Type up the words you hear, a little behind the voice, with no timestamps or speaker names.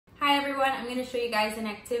everyone, I'm going to show you guys an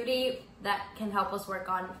activity that can help us work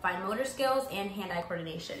on fine motor skills and hand-eye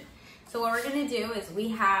coordination. So what we're going to do is we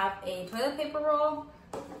have a toilet paper roll,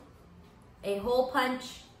 a hole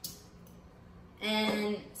punch,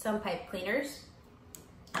 and some pipe cleaners.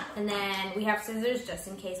 And then we have scissors just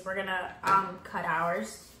in case we're going to cut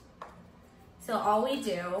ours. So all we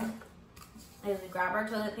do is we grab our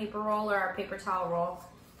toilet paper roll or our paper towel roll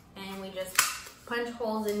and we just punch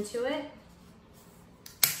holes into it.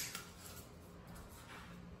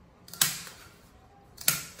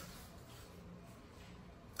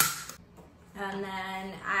 And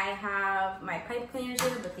then I have my pipe cleaners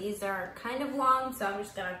here, but these are kind of long, so I'm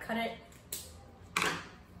just gonna cut it.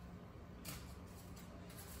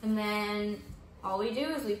 And then all we do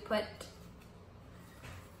is we put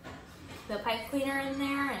the pipe cleaner in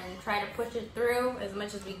there and try to push it through as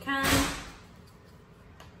much as we can.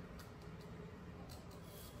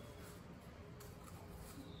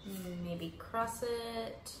 And maybe cross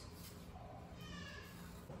it.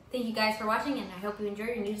 Thank you guys for watching, and I hope you enjoy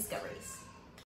your new discoveries.